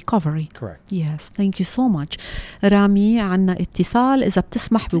of the recovery. Correct. Yes, thank you so much. رامي عنا اتصال، إذا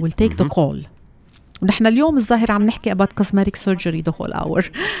بتسمح we will take the call. ونحن اليوم الظاهر عم نحكي about cosmetic surgery the whole hour.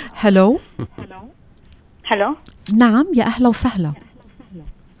 Hello. هلو. نعم، يا أهلا وسهلا.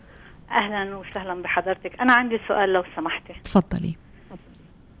 أهلا وسهلا بحضرتك. أنا عندي سؤال لو سمحتي. تفضلي.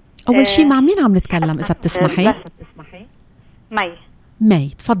 أول شيء مع مين عم نتكلم إذا بتسمحي؟ مي.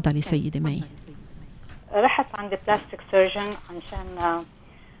 تفضلي سيدة مي. رحت عند بلاستيك سيرجن عشان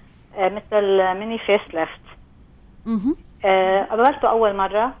مثل ميني فيس ليفت. قابلته أول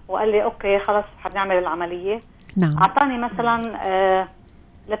مرة وقال لي أوكي خلاص حنعمل العملية. نعم. أعطاني مثلا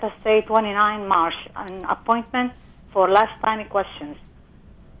let us say 29 March an appointment for last tiny questions.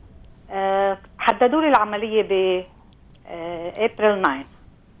 حددوا لي العملية ب April 9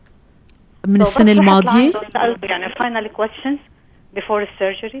 من السنة الماضية. سألته يعني final questions before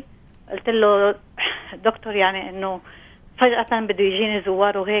surgery. قلت له دكتور يعني إنه فجأة بده يجيني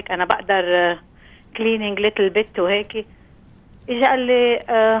زوار وهيك أنا بقدر cleaning little bit وهيك. إجا قال لي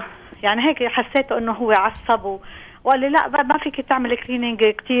يعني هيك حسيته إنه هو عصب وقال لي لا ما فيك تعمل كلينينج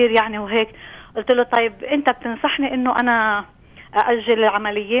كتير يعني وهيك. قلت له طيب أنت بتنصحني إنه أنا أأجل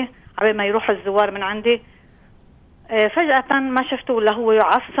العملية قبل ما يروح الزوار من عندي؟ فجأة ما شفته ولا هو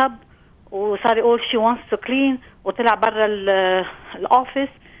يعصب وصار يقول she wants to clean وطلع برا الأوفيس.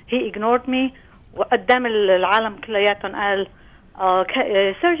 he ignored me وقدام العالم كلياتهم قال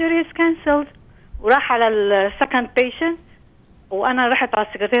surgery is cancelled وراح على السكند patient. وانا رحت على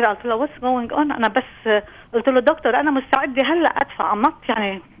السكرتيرة قلت له what's going on. انا بس قلت له دكتور انا مستعدة هلا ادفع I'm not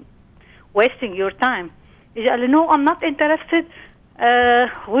يعني wasting your time. يجي قال لي no I'm not interested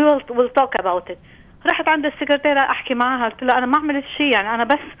we'll talk about it. رحت عند السكرتيرة احكي معها قلت له انا ما عملت شيء يعني انا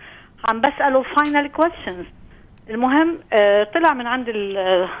بس عم بسأله final questions. المهم طلع من عند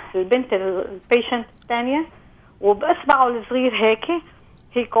البنت البيشنت الثانية وبأصبعه الصغير هيك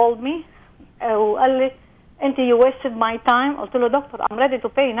he called me وقال لي انت you wasted my time. قلت له دكتور I'm ready to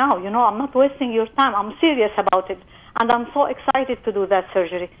pay now you know I'm not wasting your time I'm serious about it and I'm so excited to do that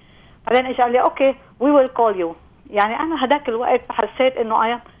surgery. بعدين اجى قال لي okay we will call you. يعني انا هداك الوقت حسيت انه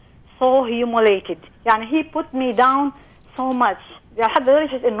I am so humiliated يعني he put me down so much يعني حد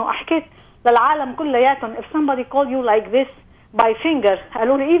درجة انه احكيت للعالم كلياتهم if somebody call you like this by finger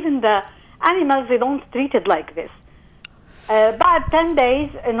قالوا لي even the animals they don't treat it like this. بعد 10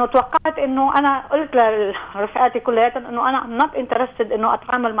 days انه توقعت انه انا قلت لرفقاتي كلياتهم انه انا I'm not interested انه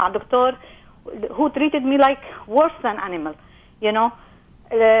اتعامل مع دكتور who treated me like worse than animal you know.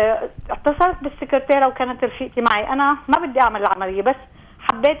 اتصلت بالسكرتيرة وكانت رفيقتي معي. انا ما بدي اعمل العملية بس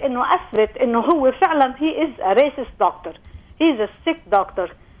حبيت انه اثبت انه هو فعلا he is a racist doctor he is a sick doctor.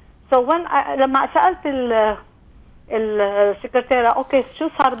 so when لما سألت السكرتيرة اوكي شو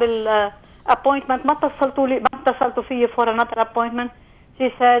صار بالappointment ما اتصلتوا فيه for another appointment. she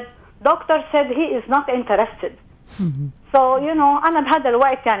said doctor said he is not interested. so you know انا بهذا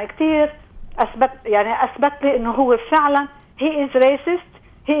الوقت يعني كتير اثبت لي انه هو فعلا he is racist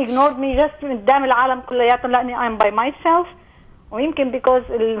he ignored me just قدام العالم كلياتهم لاني I'm by myself ويمكن because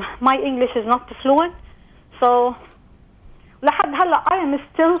my English is not fluent. so لحد هلا I am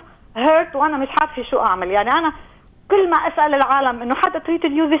still hurt وانا مش عارفه شو اعمل. يعني انا كل ما اسال العالم انه حدا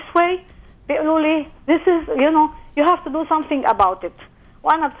treated you this way بيقولوا لي this is you know you have to do something about it.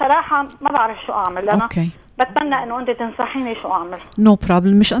 وانا بصراحه ما بعرف شو اعمل. انا بتمنى انه انت تنصحيني شو اعمل. No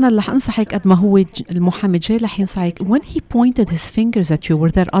problem. مش انا اللي رح انصحك قد ما هو المحامي جاي رح ينصحك. When he pointed his fingers at you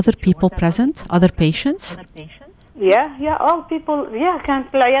were there other people present other patients? yeah all people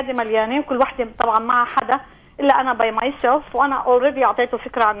كانت العياده مليانه وكل وحده طبعا معها حدا الا انا by myself. وانا already اعطيته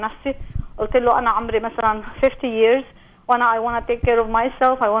فكره عن نفسي قلت له انا عمري مثلا 50 years وانا I want to take care of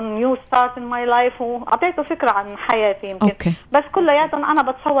myself I want a new start in my life واعطيته فكره عن حياتي يمكن بس كلياتهم انا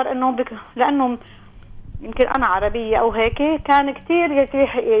بتصور انه لانه يمكن انا عربيه او هيك كان كتير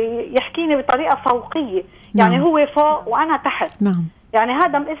يحكيني بطريقه فوقيه يعني هو فوق وانا تحت يعني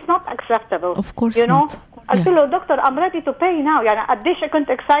هذا is not acceptable of course you know. not. قلت له دكتور I'm ready to pay now يعني قديش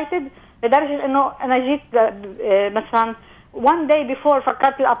كنت excited لدرجة انه انا جيت مثلا one day before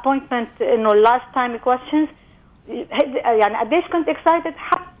فكرت الابوينتمنت انه last time questions يعني قديش كنت excited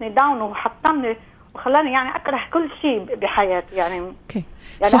حطني داون وحطمني وخلاني يعني اكره كل شيء بحياتي يعني. اوكي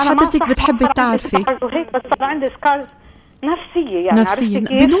سو حضرتك بتحبي تعرفي وهيك بس صار عندي سكارز نفسية يعني نفسية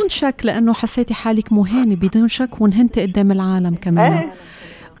بدون شك لانه حسيتي حالك مهانة بدون شك وانهنت قدام العالم كمان.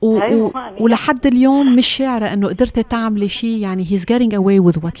 ولحد اليوم مش شاعرة انه قدرتي تعملي شيء يعني he's getting away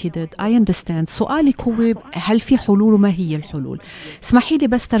with what he did. I understand. سؤالك هو هل في حلول وما هي الحلول؟ اسمحي لي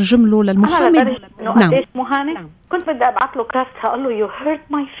بس ترجم له للمحامي. نعم مهانة كنت بدي ابعث له كراست هقول له you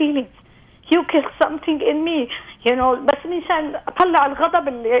hurt my feelings you killed something in me you know بس مشان اطلع الغضب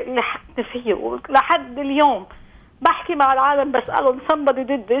اللي حكت فيه. لحد اليوم بحكي مع العالم بسألهم somebody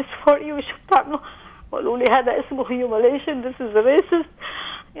did this for you شو بتعملوا قالوا لي هذا اسمه humiliation this is racist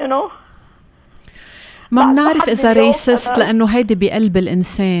you know. ما بنعرف إذا ريسست لأنه هيدي بقلب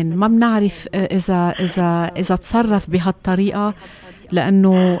الإنسان. ما بنعرف إذا تصرف بهالطريقة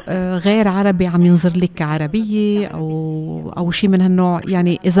لأنه غير عربي عم ينظر لك كعربية أو شيء من هالنوع.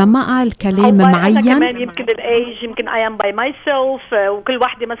 يعني إذا ما قال كلام معين كمان يمكن الأيج يمكن I am by myself وكل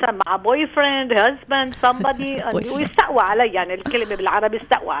واحدة مثلا مع boyfriend husband somebody ويستقوى علي يعني الكلمة بالعربي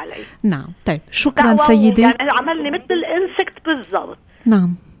استقوى علي. نعم طيب شكرا سيدي. يعني عملني مثل الانسكت بالضبط.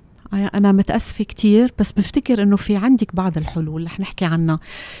 نعم أنا متأسفة كتير بس بفتكر إنه في عندك بعض الحلول رح نحكي عنها.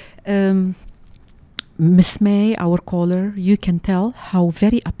 Miss May, our caller, you can tell how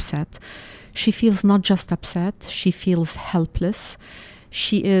very upset she feels. Not just upset, she feels helpless.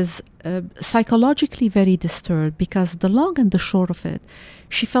 She is psychologically very disturbed because the long and the short of it,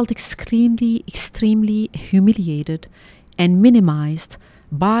 she felt extremely humiliated and minimized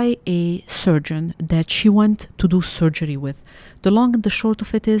by a surgeon that she went to do surgery with. The long and the short of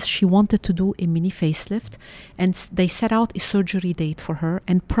it is she wanted to do a mini facelift and they set out a surgery date for her,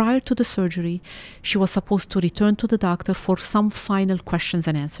 and prior to the surgery she was supposed to return to the doctor for some final questions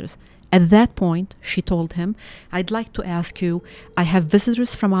and answers. At that point, she told him, I'd like to ask you, I have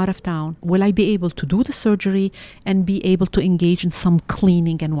visitors from out of town. Will I be able to do the surgery and be able to engage in some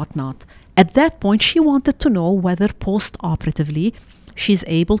cleaning and whatnot? At that point, she wanted to know whether post-operatively she's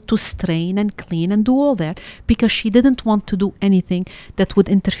able to strain and clean and do all that, because she didn't want to do anything that would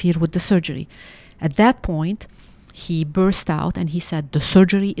interfere with the surgery. At that point, he burst out and he said, the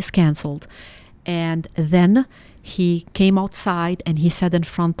surgery is canceled. And then he came outside and he said in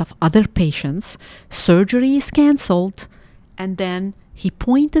front of other patients, surgery is canceled. And then he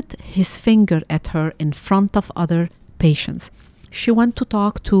pointed his finger at her in front of other patients. She went to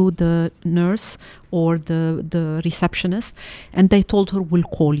talk to the nurse or the receptionist, and they told her, we'll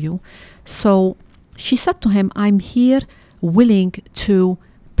call you. So she said to him, I'm here willing to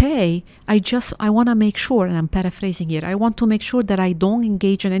pay. I want to make sure, and I'm paraphrasing here, I want to make sure that I don't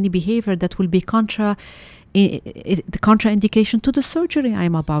engage in any behavior that will be the contraindication to the surgery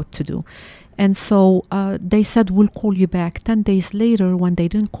I'm about to do. And so they said, we'll call you back. 10 days later, when they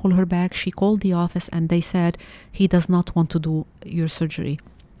didn't call her back, she called the office and they said, he does not want to do your surgery.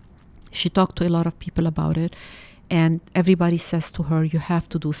 She talked to a lot of people about it, and everybody says to her, you have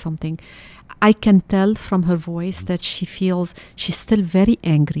to do something. I can tell from her voice that she's still very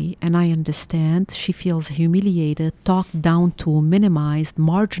angry, and I understand. She feels humiliated, talked down to, minimized,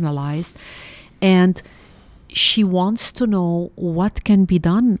 marginalized, and she wants to know what can be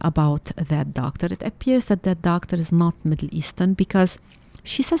done about that doctor. It appears that doctor is not Middle Eastern, because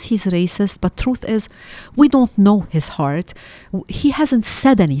she says he's racist, but truth is, we don't know his heart. He hasn't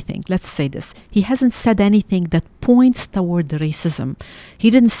said anything. Let's say this. He hasn't said anything that points toward the racism. He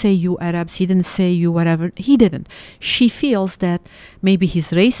didn't say you Arabs. He didn't say you whatever. He didn't. She feels that maybe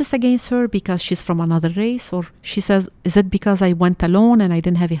he's racist against her because she's from another race, or she says, is it because I went alone and I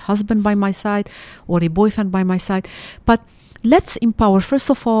didn't have a husband by my side or a boyfriend by my side? But let's empower.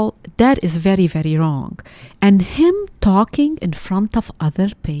 First of all, that is very, very wrong. And him talking in front of other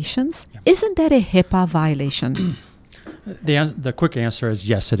patients, isn't that a HIPAA violation? The quick answer is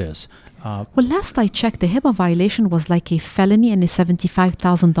yes, it is. Well, last I checked, the HIPAA violation was like a felony and a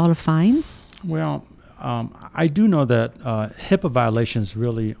 $75,000 fine. Well, I do know that HIPAA violations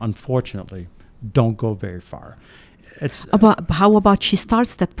really, unfortunately, don't go very far. How about she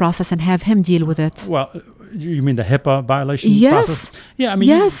starts that process and have him deal with it? Well, you mean the HIPAA violation process? Yeah, I mean,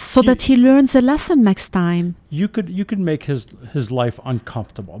 yes, so that he learns a lesson next time. You could make his life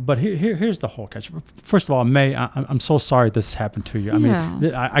uncomfortable, but here's the whole catch. First of all, May, I'm so sorry this happened to you. I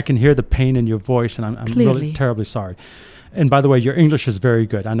mean, I can hear the pain in your voice, and I'm really terribly sorry. And by the way, your English is very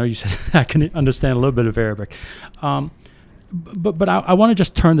good. I know you said I can understand a little bit of Arabic. But I want to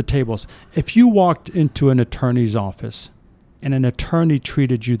just turn the tables. If you walked into an attorney's office and an attorney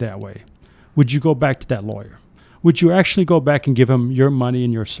treated you that way, would you go back to that lawyer? Would you actually go back and give him your money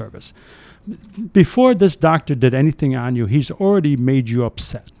and your service? Before this doctor did anything on you, he's already made you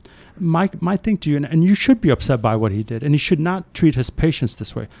upset. My thing to you, and you should be upset by what he did, and he should not treat his patients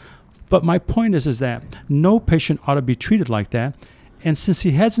this way. But my point is that no patient ought to be treated like that. And since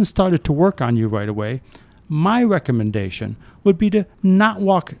he hasn't started to work on you right away, my recommendation would be to not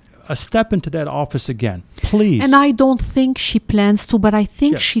walk a step into that office again, please. And I don't think she plans to, but I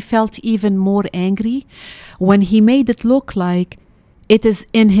think she felt even more angry when he made it look like it is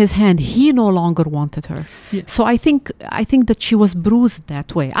in his hand. He no longer wanted her. Yeah. So I think that she was bruised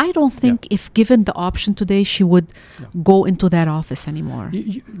that way. I don't think if given the option today, she would go into that office anymore.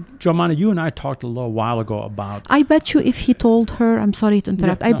 Jomana, you and I talked a little while ago about... I bet you if he told her, I'm sorry to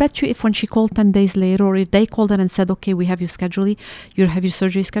interrupt, I bet you if when she called 10 days later, or if they called her and said, okay, we have your schedule, you have your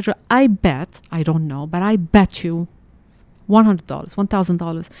surgery schedule, I bet, I don't know, but I bet you $100,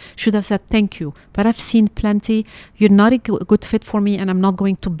 $1,000, should have said, thank you, but I've seen plenty. You're not a good fit for me, and I'm not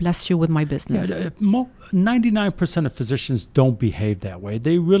going to bless you with my business. 99% of physicians don't behave that way.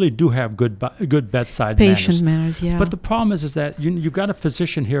 They really do have good bedside patient manners. Yeah. But the problem is that you've got a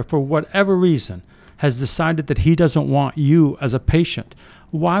physician here, for whatever reason, has decided that he doesn't want you as a patient.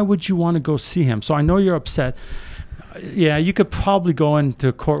 Why would you want to go see him? So I know you're upset. Yeah, you could probably go into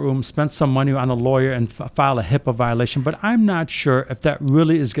a courtroom, spend some money on a lawyer, and file a HIPAA violation, but I'm not sure if that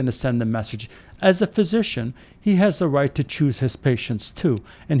really is going to send the message. As a physician, he has the right to choose his patients too,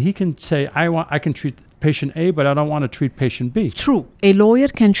 and he can say, I can treat patient A, but I don't want to treat patient B. True. A lawyer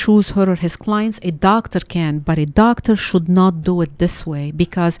can choose her or his clients. A doctor can, but a doctor should not do it this way,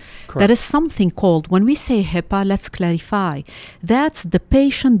 because there is something called, when we say HIPAA, let's clarify, that's the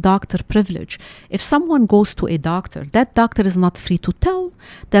patient-doctor privilege. If someone goes to a doctor, that doctor is not free to tell,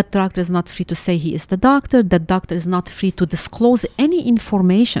 that doctor is not free to say he is the doctor, that doctor is not free to disclose any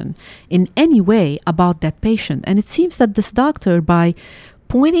information in any way about that patient. And it seems that this doctor, by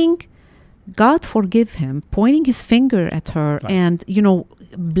pointing God forgive him, pointing his finger at her and,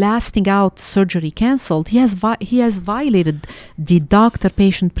 blasting out surgery canceled. He has violated the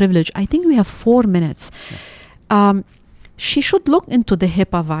doctor-patient privilege. I think we have 4 minutes. She should look into the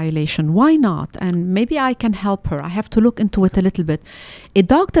HIPAA violation. Why not? And maybe I can help her. I have to look into it a little bit. A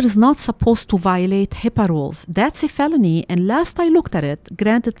doctor is not supposed to violate HIPAA rules. That's a felony. And last I looked at it,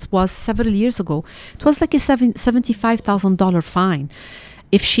 granted it was several years ago, it was like a $75,000 fine.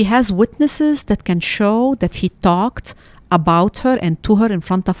 If she has witnesses that can show that he talked about her and to her in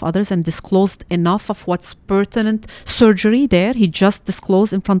front of others and disclosed enough of what's pertinent surgery there. He just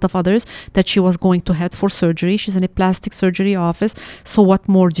disclosed in front of others that she was going to head for surgery. She's in a plastic surgery office. So what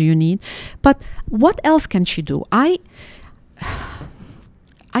more do you need? But what else can she do? I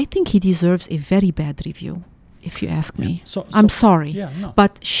think he deserves a very bad review, if you ask me. I'm sorry.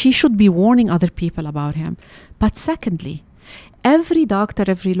 But she should be warning other people about him. But secondly, every doctor,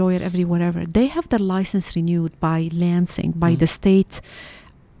 every lawyer, every whatever, they have their license renewed by Lansing, by the state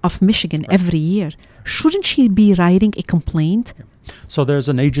of Michigan every year. Shouldn't she be writing a complaint? So there's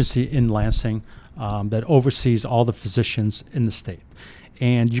an agency in Lansing that oversees all the physicians in the state.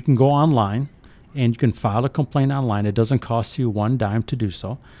 And you can go online and you can file a complaint online. It doesn't cost you one dime to do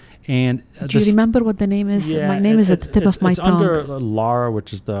so. And do you remember what the name is? My name is at the tip of my tongue. It's under LARA,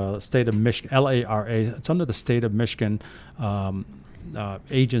 which is the state of Michigan, LARA. It's under the state of Michigan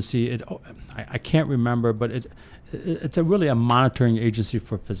agency. I can't remember, but it's really a monitoring agency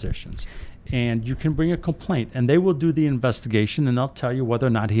for physicians. And you can bring a complaint, and they will do the investigation, and they'll tell you whether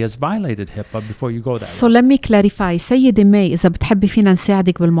or not he has violated HIPAA before you go there. So let me clarify. سيدة ماي إذا بتحبي فينا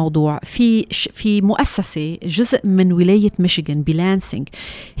نساعدك بالموضوع. في مؤسسة جزء من ولاية ميشيغان بلانسينج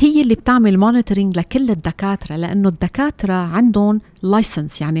هي اللي بتعمل مونيتورينج لكل الدكاترة، لأنه الدكاترة عندهم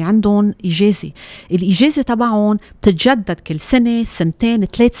لايسنس، يعني عندهم إجازة. الإجازة تبعهم بتتجدد كل سنة، سنتين،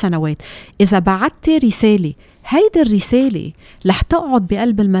 3 سنوات. إذا بعتت رسالة هيدا الرسالة رح تقعد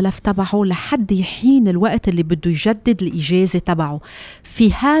بقلب الملف تبعه لحد يحين الوقت اللي بده يجدد الإجازة تبعه.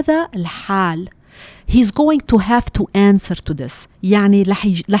 في هذا الحال he's going to have to answer to this. يعني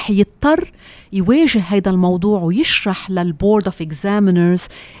رح يضطر يواجه هيدا الموضوع ويشرح للبورد اوف اكزامينرز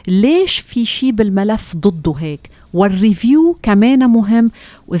ليش في شيء بالملف ضده هيك. والريفيو كمان مهم.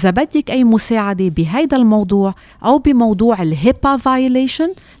 وإذا بدك أي مساعدة بهيدا الموضوع أو بموضوع الهيبا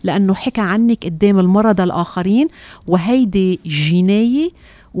فايوليشن، لأنه حكى عنك قدام المرضى الآخرين وهيدي جناية،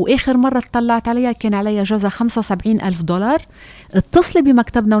 وآخر مرة اطلعت عليها كان عليها جزا $75,000. اتصلي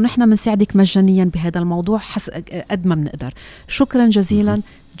بمكتبنا ونحن منساعدك مجانيا بهذا الموضوع قد ما بنقدر. شكرا جزيلا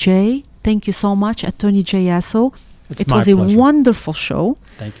Jay. Thank you so much, Attorney Jay Yasso. It was a wonderful show.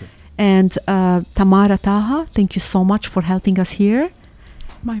 Thank you. And Tamara Taha, thank you so much for helping us here.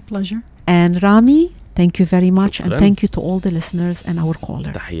 My pleasure. And Rami, thank you very much. شكراً. And thank you to all the listeners and our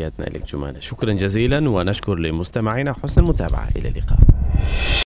caller. تحياتنا لك جمانة. شكرا جزيلا ونشكر لمستمعينا حسن المتابعة. إلى اللقاء.